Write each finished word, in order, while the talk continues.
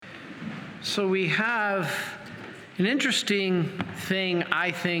So we have an interesting thing,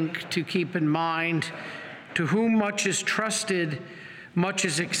 I think, to keep in mind. To whom much is trusted, much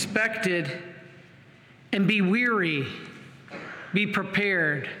is expected, and be weary, be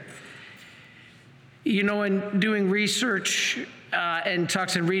prepared. You know, in doing research and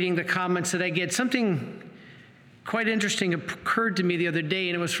talks and reading the comments that I get, something quite interesting occurred to me the other day,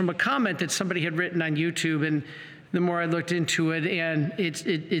 and it was from a comment that somebody had written on YouTube, and the more I looked into it, and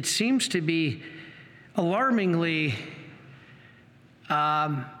it seems to be alarmingly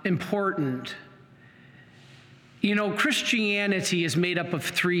important. You know, Christianity is made up of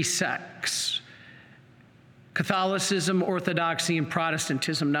three sects: Catholicism, Orthodoxy, and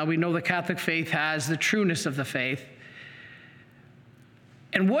Protestantism. Now, we know the Catholic faith has the trueness of the faith.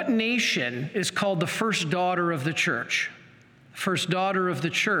 And what nation is called the first daughter of the church? First daughter of the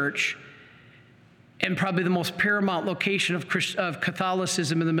church, and probably the most paramount location of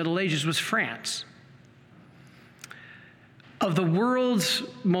Catholicism in the Middle Ages, was France. Of the world's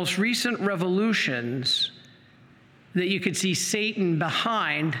most recent revolutions that you could see Satan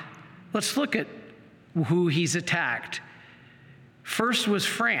behind, let's look at who he's attacked. First was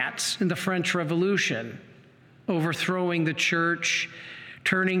France in the French Revolution, overthrowing the church,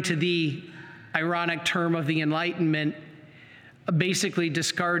 turning to the ironic term of the Enlightenment, basically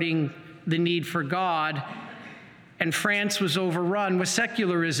discarding the need for God, and France was overrun with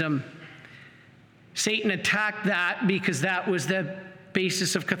secularism. Satan attacked that because that was the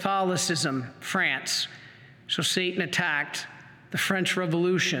basis of Catholicism, France. So Satan attacked the French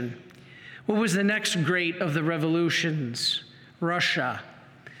Revolution. What was the next great of the revolutions? Russia.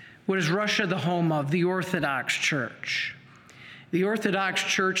 What is Russia the home of? The Orthodox Church. The Orthodox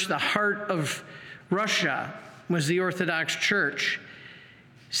Church, the heart of Russia, was the Orthodox Church.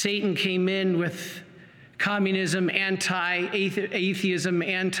 Satan came in with communism, anti-atheism,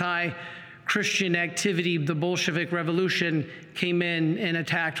 anti-Christian activity. The Bolshevik Revolution came in and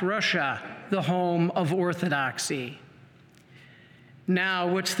attacked Russia, the home of Orthodoxy. Now,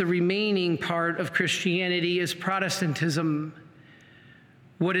 what's the remaining part of Christianity is Protestantism.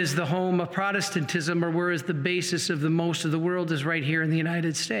 What is the home of Protestantism, or where is the basis of the most of the world, is right here in the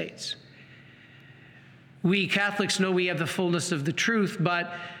United States. We Catholics know we have the fullness of the truth,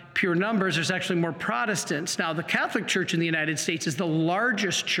 but pure numbers, there's actually more Protestants. Now, the Catholic Church in the United States is the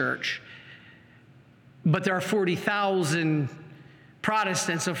largest church, but there are 40,000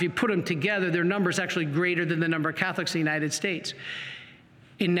 Protestants. So if you put them together, their number is actually greater than the number of Catholics in the United States.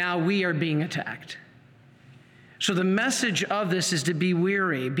 And now we are being attacked. So the message of this is to be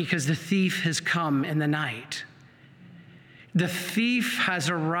weary, because the thief has come in the night. The thief has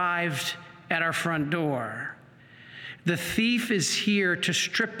arrived at our front door. The thief is here to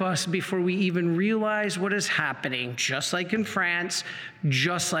strip us before we even realize what is happening, just like in France,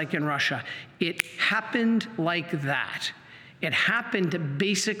 just like in Russia. It happened like that. It happened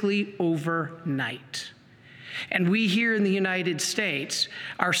basically overnight. And we here in the United States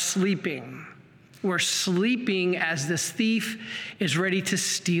are sleeping. We're sleeping as this thief is ready to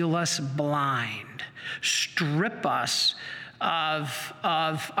steal us blind, strip us of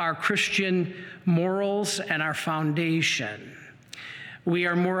our Christian morals and our foundation. We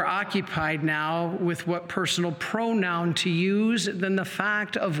are more occupied now with what personal pronoun to use than the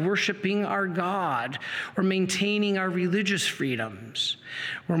fact of worshiping our God or maintaining our religious freedoms.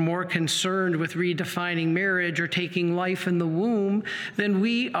 We're more concerned with redefining marriage or taking life in the womb than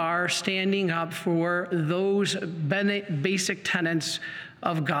we are standing up for those basic tenets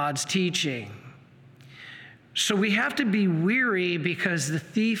of God's teaching. So we have to be weary because the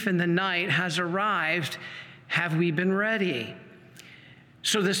thief in the night has arrived. Have we been ready?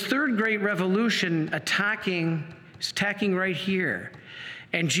 So this third great revolution is attacking right here.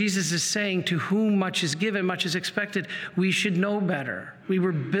 And Jesus is saying, to whom much is given, much is expected. We should know better. We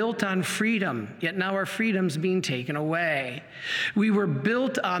were built on freedom, yet now our freedom's being taken away. We were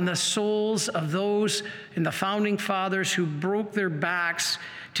built on the souls of those in the founding fathers who broke their backs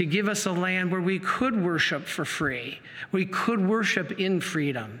to give us a land where we could worship for free. We could worship in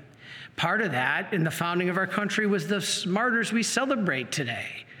freedom. Part of that in the founding of our country was the martyrs we celebrate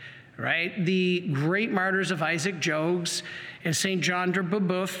today, right? The great martyrs of Isaac Jogues and St. John de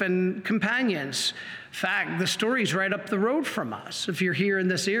Brebeuf and companions. In fact, the story's right up the road from us. If you're here in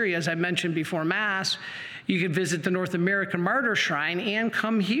this area, as I mentioned before Mass, you could visit the North American Martyr Shrine and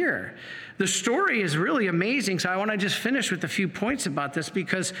come here. The story is really amazing, so I want to just finish with a few points about this,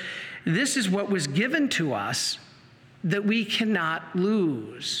 because this is what was given to us that we cannot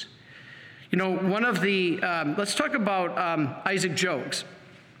lose. You know, one of the, let's talk about Isaac Jogues.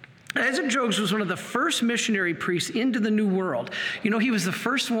 Isaac Jogues was one of the first missionary priests into the New World. You know, he was the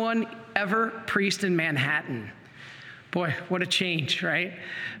first one ever priest in Manhattan. Boy, what a change, right?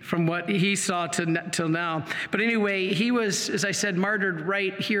 From what he saw till now. But anyway, he was, as I said, martyred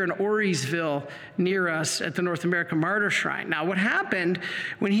right here in Auriesville near us at the North American Martyr Shrine. Now, what happened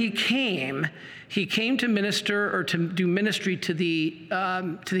when he came to minister or to do ministry to the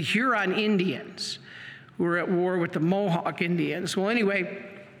Huron Indians who were at war with the Mohawk Indians. Well, anyway,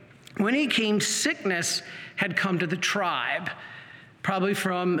 when he came, sickness had come to the tribe, probably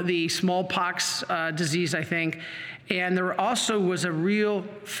from the smallpox disease, I think. And there also was a real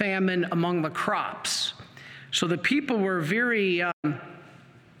famine among the crops. So the people were very,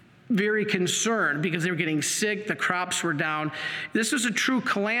 very concerned because they were getting sick, the crops were down. This was a true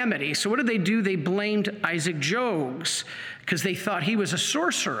calamity. So what did? They blamed Isaac Jogues because they thought he was a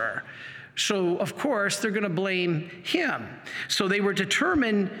sorcerer. So, of course, they're going to blame him. So they were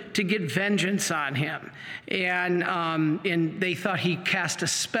determined to get vengeance on him. And they thought he cast a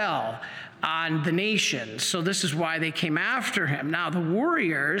spell on the nation. So this is why they came after him. Now, the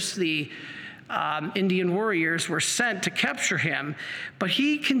warriors, the Indian warriors, were sent to capture him, but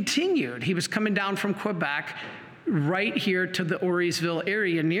he continued. He was coming down from Quebec right here to the Auriesville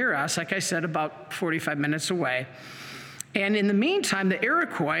area near us, like I said, about 45 minutes away. And in the meantime, the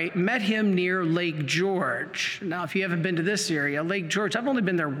Iroquois met him near Lake George. Now, if you haven't been to this area, Lake George, I've only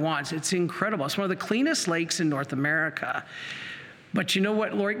been there once. It's incredible. It's one of the cleanest lakes in North America. But you know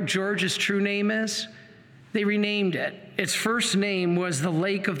what Lake George's true name is? They renamed it. Its first name was the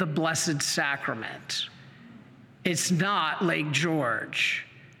Lake of the Blessed Sacrament. It's not Lake George.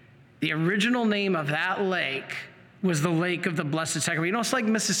 The original name of that lake was the Lake of the Blessed Sacrament. You know, it's like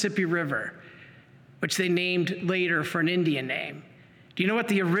Mississippi River, which they named later for an Indian name. Do you know what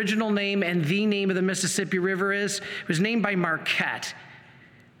the original name and the name of the Mississippi River is? It was named by Marquette,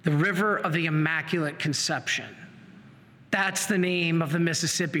 the River of the Immaculate Conception. That's the name of the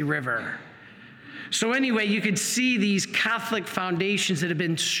Mississippi River. So anyway, you could see these Catholic foundations that have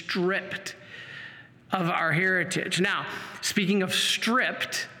been stripped of our heritage. Now, speaking of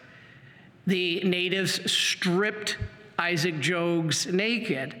stripped, the natives stripped Isaac Jogues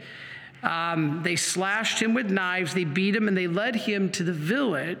naked. They slashed him with knives, they beat him, and they led him to the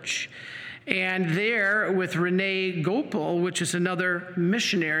village. And there, with Rene Goupil, which is another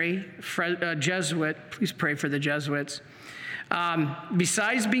missionary, Jesuit, please pray for the Jesuits.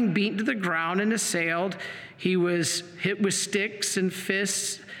 Besides being beaten to the ground and assailed, he was hit with sticks and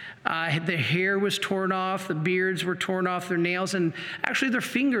fists. The hair was torn off, the beards were torn off, their nails, and actually their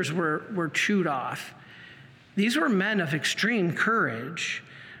fingers were chewed off. These were men of extreme courage.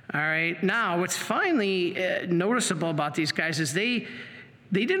 All right. Now, what's finally noticeable about these guys is they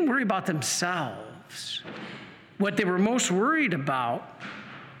didn't worry about themselves. What they were most worried about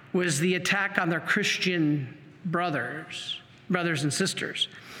was the attack on their Christian brothers and sisters.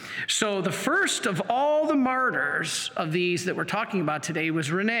 So the first of all the martyrs of these that we're talking about today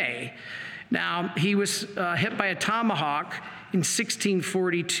was Rene. Now, he was hit by a tomahawk in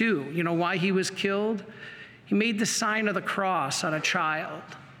 1642. You know why he was killed? He made the sign of the cross on a child.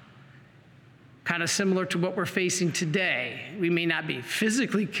 Kind of similar to what we're facing today. We may not be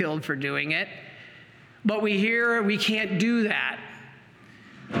physically killed for doing it, but we hear we can't do that.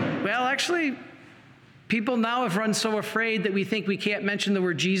 Well, actually, people now have run so afraid that we think we can't mention the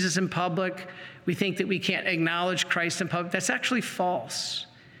word Jesus in public. We think that we can't acknowledge Christ in public. That's actually false.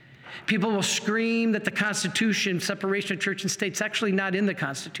 People will scream that the Constitution, separation of church and state, is actually not in the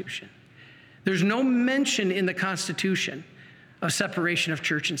Constitution. There's no mention in the Constitution of separation of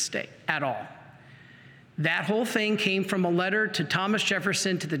church and state at all. That whole thing came from a letter to Thomas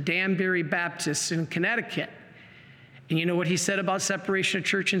Jefferson to the Danbury Baptists in Connecticut. And you know what he said about separation of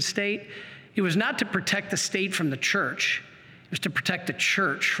church and state? It was not to protect the state from the church. It was to protect the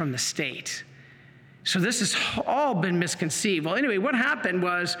church from the state. So this has all been misconceived. Well, anyway, what happened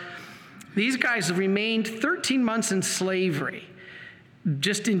was these guys remained 13 months in slavery,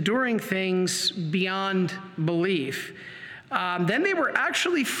 just enduring things beyond belief. Then they were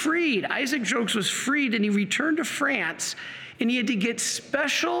actually freed. Isaac Jogues was freed, and he returned to France, and he had to get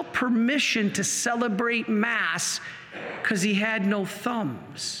special permission to celebrate Mass because he had no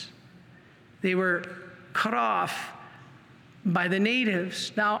thumbs. They were cut off by the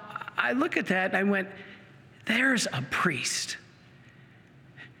natives. Now, I look at that and I went, there's a priest.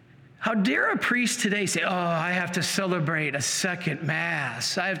 How dare a priest today say, oh, I have to celebrate a second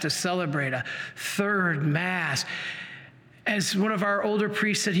Mass. I have to celebrate a third Mass. As one of our older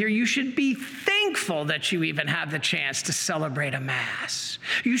priests said here, you should be thankful thankful that you even have the chance to celebrate a Mass.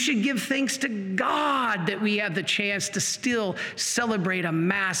 You should give thanks to God that we have the chance to still celebrate a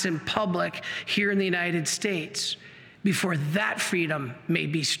Mass in public here in the United States before that freedom may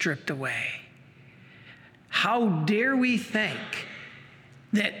be stripped away. How dare we think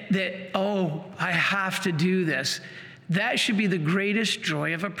that, oh, I have to do this. That should be the greatest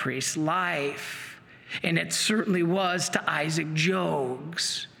joy of a priest's life. And it certainly was to Isaac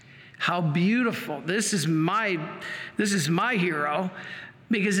Jogues. How beautiful. This is my hero,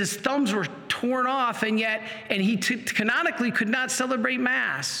 because his thumbs were torn off, and he canonically could not celebrate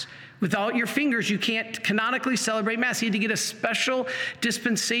Mass. Without your fingers, you can't canonically celebrate Mass. He had to get a special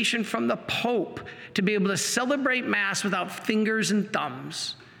dispensation from the Pope to be able to celebrate Mass without fingers and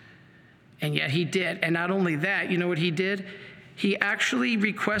thumbs. And yet he did. And not only that, you know what he did? He actually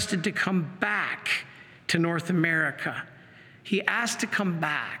requested to come back to North America. He asked to come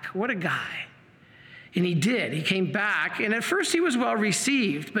back. What a guy. And he did. He came back. And at first he was well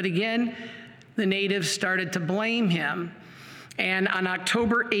received. But again, the natives started to blame him. And on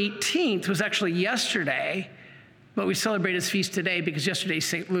October 18th, was actually yesterday, but we celebrate his feast today because yesterday is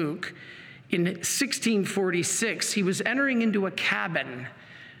St. Luke. In 1646, he was entering into a cabin,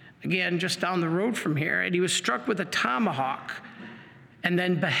 again, just down the road from here, and he was struck with a tomahawk and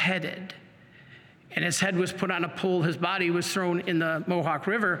then beheaded. And his head was put on a pole. His body was thrown in the Mohawk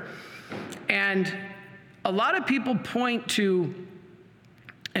River. And a lot of people point to,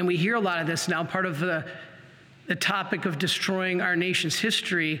 and we hear a lot of this now, part of the topic of destroying our nation's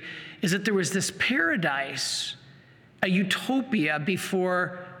history is that there was this paradise, a utopia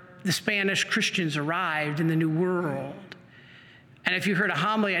before the Spanish Christians arrived in the New World. And if you heard a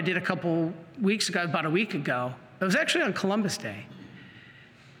homily I did about a week ago, it was actually on Columbus Day.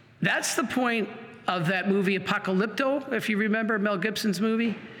 That's the point of that movie Apocalypto, if you remember Mel Gibson's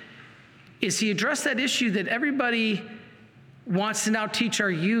movie, is he addressed that issue that everybody wants to now teach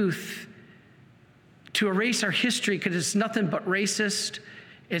our youth to erase our history because it's nothing but racist,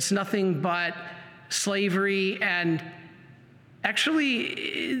 it's nothing but slavery, and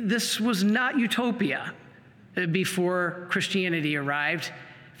actually this was not utopia before Christianity arrived.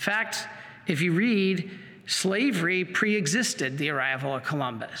 In fact, if you read, slavery pre-existed the arrival of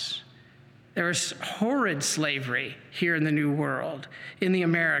Columbus. There was horrid slavery here in the New World, in the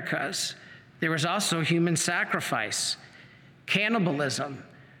Americas. There was also human sacrifice, cannibalism,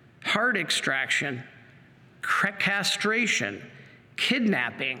 heart extraction, castration,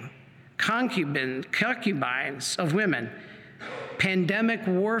 kidnapping, concubines of women, pandemic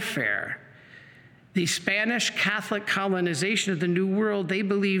warfare. The Spanish Catholic colonization of the New World, they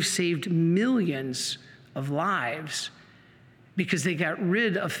believe, saved millions of lives because they got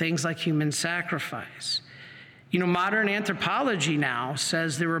rid of things like human sacrifice. You know, modern anthropology now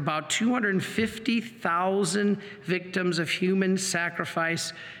says there were about 250,000 victims of human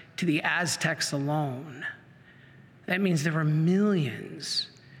sacrifice to the Aztecs alone. That means there were millions.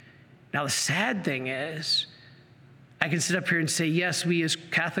 Now, the sad thing is, I can sit up here and say, yes, we as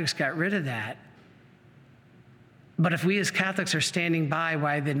Catholics got rid of that. But if we as Catholics are standing by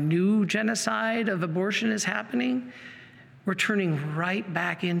while the new genocide of abortion is happening, we're turning right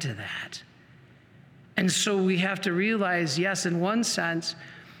back into that. And so we have to realize, yes, in one sense,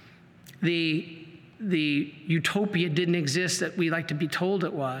 the utopia didn't exist that we like to be told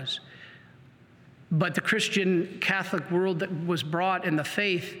it was. But the Christian Catholic world that was brought in the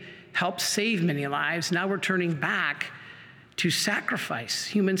faith helped save many lives. Now we're turning back to sacrifice,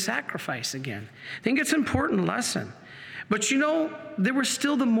 human sacrifice again. I think it's an important lesson. But you know, there was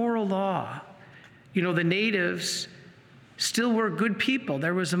still the moral law. You know, the natives still were good people.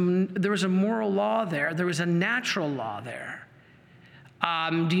 There was a moral law there. There was a natural law there.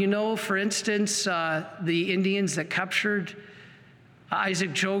 Do you know, for instance, the Indians that captured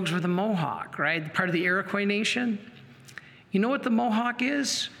Isaac Jogues were the Mohawk, right? Part of the Iroquois nation. You know what the Mohawk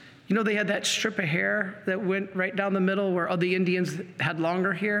is? You know, they had that strip of hair that went right down the middle where other Indians had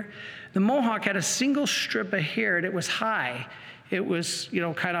longer hair. The Mohawk had a single strip of hair, and it was high. It was, you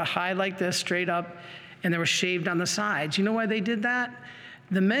know, kind of high like this, straight up, and they were shaved on the sides. You know why they did that?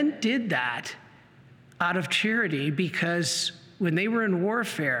 The men did that out of charity because when they were in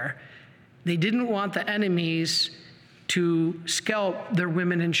warfare, they didn't want the enemies to scalp their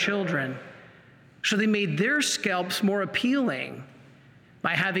women and children. So they made their scalps more appealing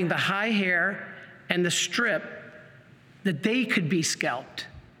by having the high hair and the strip that they could be scalped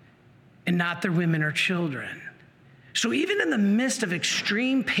and not their women or children. So even in the midst of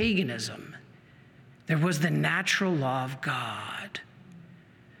extreme paganism, there was the natural law of God.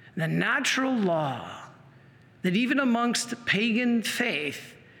 The natural law that even amongst pagan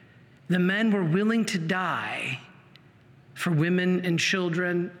faith, The men were willing to die for women and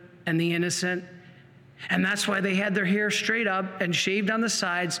children and the innocent. And that's why they had their hair straight up and shaved on the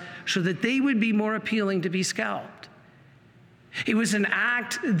sides so that they would be more appealing to be scalped. It was an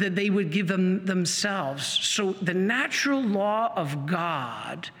act that they would give themselves. So the natural law of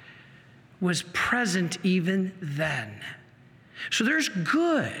God was present even then. So there's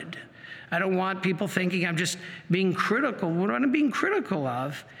good. I don't want people thinking I'm just being critical. What I'm being critical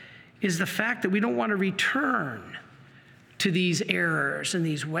of is the fact that we don't want to return to these errors and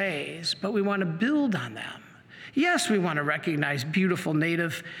these ways, but we want to build on them. Yes, we want to recognize beautiful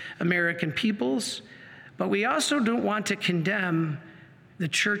Native American peoples, but we also don't want to condemn the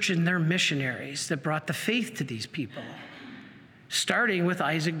church and their missionaries that brought the faith to these people, starting with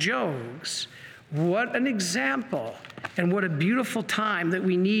Isaac Jogues. What an example, and what a beautiful time that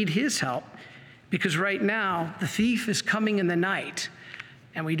we need his help, because right now the thief is coming in the night,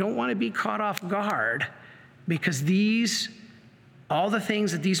 and we don't want to be caught off guard, because all the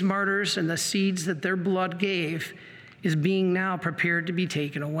things that these martyrs and the seeds that their blood gave is being now prepared to be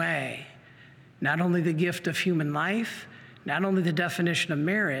taken away. Not only the gift of human life, not only the definition of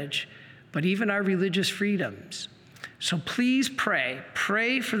marriage, but even our religious freedoms. So please pray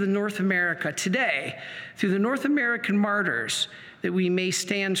for the North America today, through the North American martyrs, that we may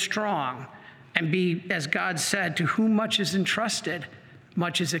stand strong and be, as God said, to whom much is entrusted,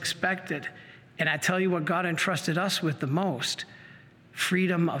 much is expected. And I tell you what God entrusted us with the most: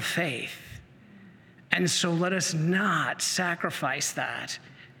 freedom of faith. And so let us not sacrifice that.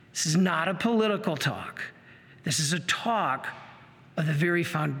 This is not a political talk. This is a talk of the very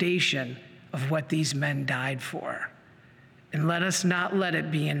foundation of what these men died for. And let us not let it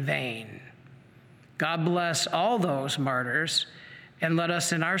be in vain. God bless all those martyrs, and let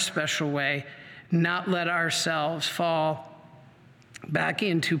us in our special way not let ourselves fall back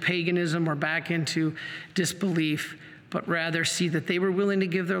into paganism or back into disbelief, but rather see that they were willing to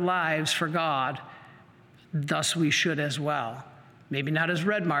give their lives for God. Thus we should as well. Maybe not as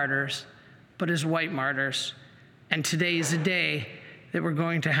red martyrs, but as white martyrs. And today is a day that we're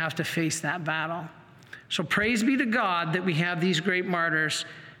going to have to face that battle. So praise be to God that we have these great martyrs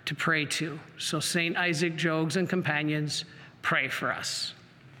to pray to. So St. Isaac Jogues and companions, pray for us.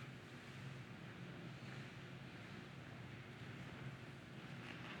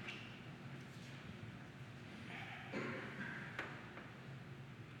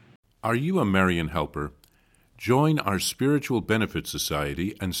 Are you a Marian helper? Join our Spiritual Benefit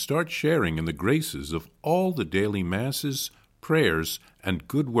Society and start sharing in the graces of all the daily masses, prayers, and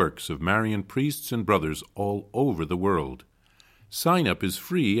good works of Marian priests and brothers all over the world. Sign up is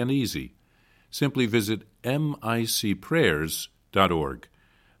free and easy. Simply visit micprayers.org.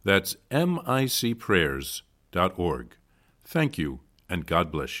 That's micprayers.org. Thank you, and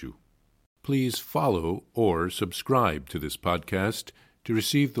God bless you. Please follow or subscribe to this podcast to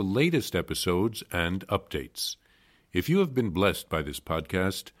receive the latest episodes and updates. If you have been blessed by this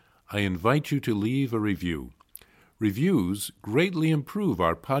podcast, I invite you to leave a review. Reviews greatly improve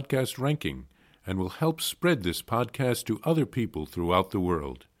our podcast ranking and will help spread this podcast to other people throughout the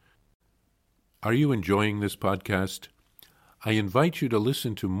world. Are you enjoying this podcast? I invite you to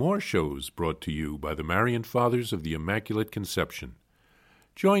listen to more shows brought to you by the Marian Fathers of the Immaculate Conception.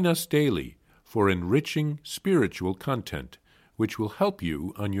 Join us daily for enriching spiritual content, which will help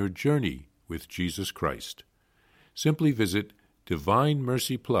you on your journey with Jesus Christ. Simply visit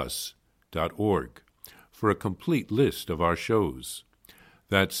DivineMercyPlus.org for a complete list of our shows.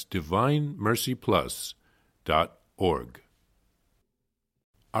 That's DivineMercyPlus.org.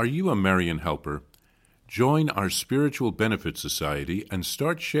 Are you a Marian helper? Join our Spiritual Benefit Society and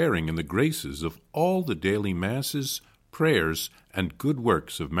start sharing in the graces of all the daily masses, prayers, and good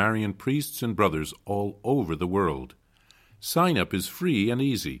works of Marian priests and brothers all over the world. Sign up is free and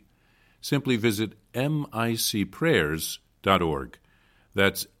easy. Simply visit micprayers.org.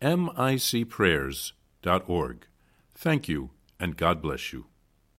 That's micprayers.org. Thank you, and God bless you.